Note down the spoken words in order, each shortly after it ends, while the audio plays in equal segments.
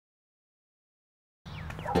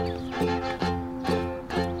My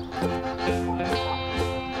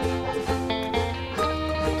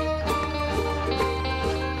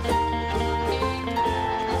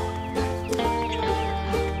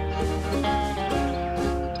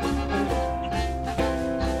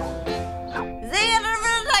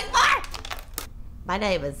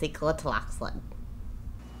name is Zeekeela Tloxlan.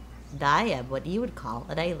 And I am what you would call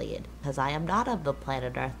an alien, because I am not of the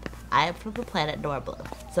planet Earth. I am from the planet Norblu.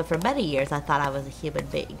 So for many years I thought I was a human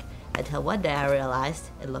being, until one day I realized,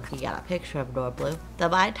 in looking at a picture of Norblu, that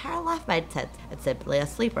my entire life made sense. It's simply a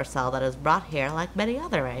sleeper cell that is brought here like many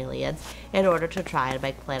other aliens in order to try and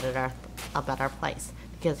make planet Earth a better place,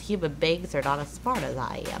 because human beings are not as smart as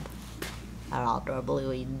I am. Or all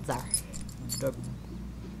Norbluians are.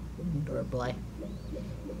 Norbly.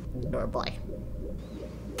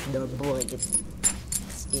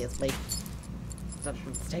 Excuse me.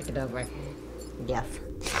 Something's taking over. Yes.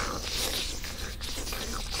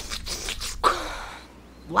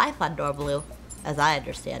 Life on Norblu, as I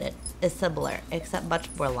understand it, is similar, except much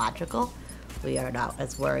more logical. We are not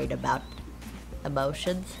as worried about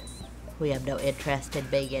emotions. We have no interest in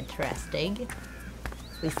being interesting.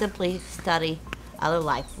 We simply study other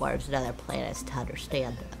life forms and other planets to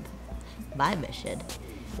understand them. My mission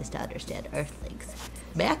is to understand Earthlings.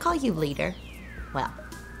 May I call you leader? Well,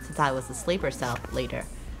 since I was the sleeper cell leader,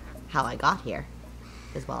 how I got here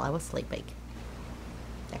is while I was sleeping.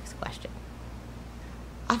 Next question.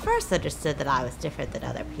 I first understood that I was different than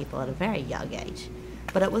other people at a very young age,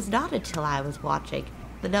 but it was not until I was watching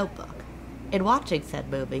The Notebook. In watching said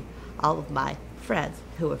movie, all of my friends,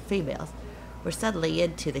 who were females, were suddenly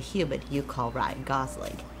into the human you call Ryan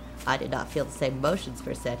Gosling. I did not feel the same emotions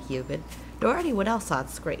for said human, nor anyone else on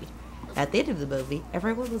screen. At the end of the movie,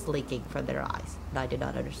 everyone was leaking from their eyes, and I did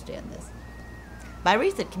not understand this. My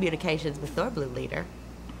recent communications with Norblu leader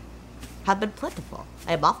have been plentiful.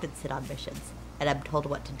 I am often sent on missions, and I'm told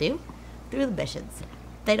what to do through the missions.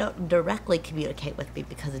 They don't directly communicate with me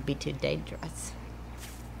because it'd be too dangerous.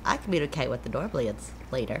 I communicate with the Norbluians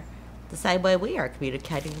leader the same way we are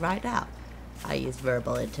communicating right now. I use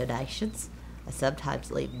verbal intonations. I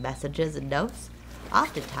sometimes leave messages and notes.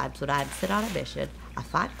 Oftentimes when I am sent on a mission, I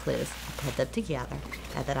find clues, I put them together,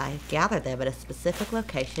 and then I gather them in a specific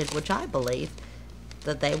location which I believe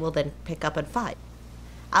that they will then pick up and fight.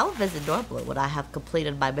 I will visit Norblu when I have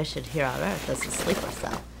completed my mission here on Earth as a sleeper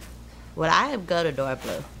cell. When I am go to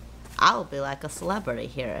Norblu, I will be like a celebrity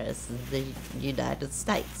here as the United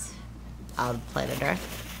States on planet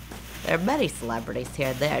Earth. There are many celebrities here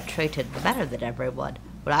and they are treated better than everyone.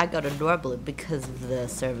 When I go to Norblu because of the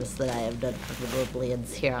service that I have done for the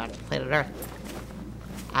Norbluians here on planet Earth,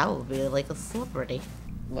 I will be like a celebrity.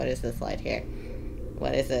 What is this light here?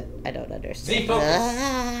 What is it? I don't understand.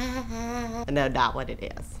 No, not what it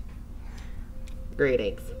is.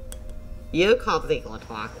 Greetings. You called Zeekeela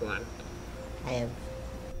Tloxlan. I have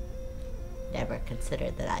never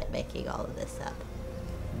considered that I'm making all of this up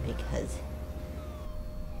because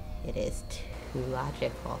it is too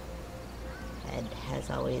logical and has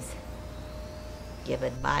always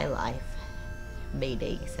given my life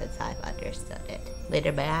meaning since I've understood it.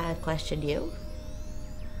 Later, may I question you?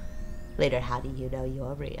 Later, how do you know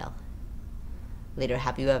you're real? Later,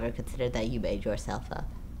 have you ever considered that you made yourself up?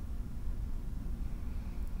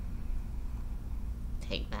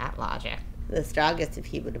 Take that, logic. The strongest of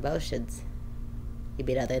human emotions. You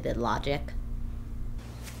mean other than logic?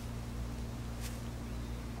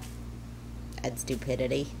 And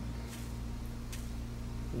stupidity?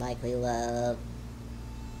 Likely love.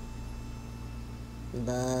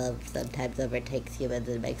 Love sometimes overtakes humans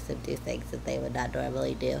and makes them do things that they would not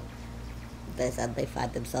normally do. They suddenly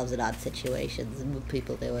find themselves in odd situations and with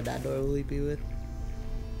people they would not normally be with.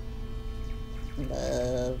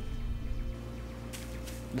 Love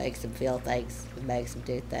makes them feel things, makes them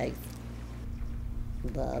do things.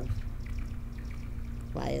 Love.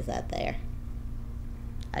 Why is that there?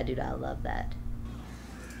 I do not love that.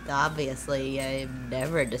 Obviously, I'm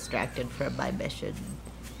never distracted from my mission.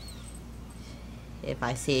 If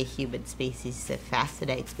I see a human species that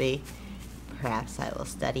fascinates me, perhaps I will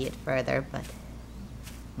study it further, but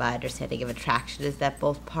my understanding of attraction is that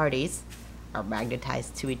both parties are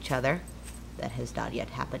magnetized to each other. That has not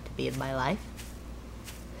yet happened to me in my life.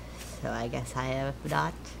 So I guess I have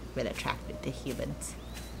not been attracted to humans.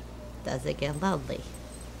 Does it get lonely?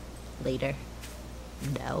 Later?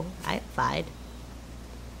 No, I'm fine.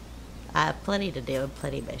 I have plenty to do and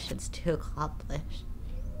plenty of missions to accomplish.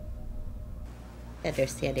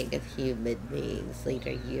 Understanding of human beings,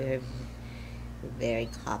 leader, you're very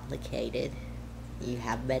complicated. You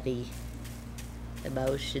have many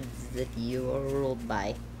emotions that you are ruled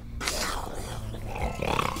by.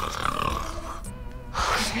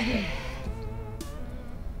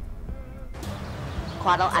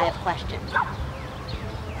 Quaddle, I have questions.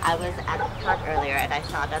 I was at the park earlier and I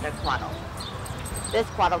saw another Quaddle. This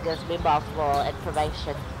Quaddle gives me multiple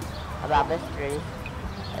information about mysteries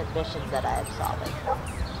and missions that I am solving.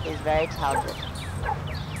 He's very intelligent.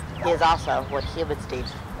 He is also, what humans deem,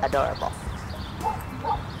 adorable.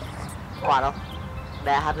 Quaddle,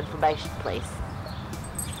 may I have information, please?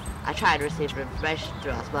 I try and receive information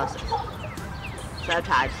through osmosis.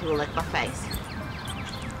 Sometimes he will lick my face.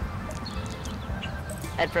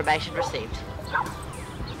 Information received.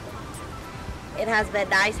 It has been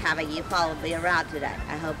nice having you follow me around today.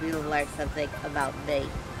 I hope you have learned something about me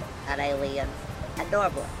and aliens and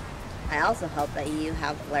normally. I also hope that you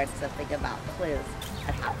have learned something about clues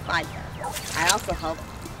and how to find them. I also hope...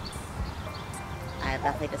 I have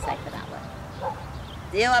nothing to say for that one.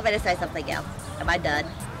 Do you want me to say something else? Am I done?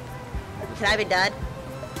 Can I be done?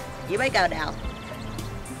 You may go now.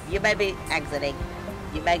 You may be exiting.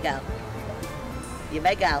 You may go. You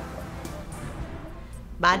may go.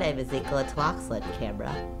 My name is Zeekeela Tloxlan,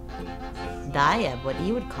 camera. And I am what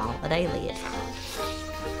you would call an alien.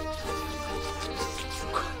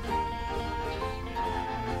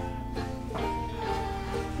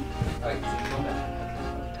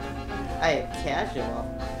 I am casual.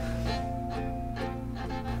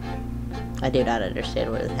 I do not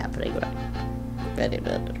understand what is happening right. I do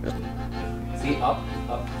not understand. See, up.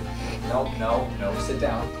 No, sit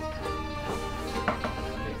down.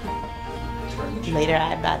 Okay. Turn the chair. Later,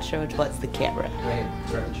 I'm not sure which one's the camera. Right,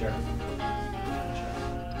 turn the chair.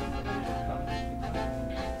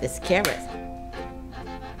 This camera's...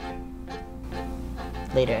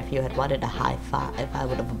 Later, if you had wanted a high five, I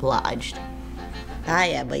would have obliged. I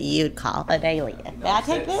am what you'd call an alien. May I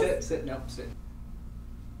take this? Sit.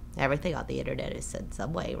 Everything on the internet is in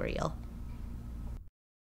some way real.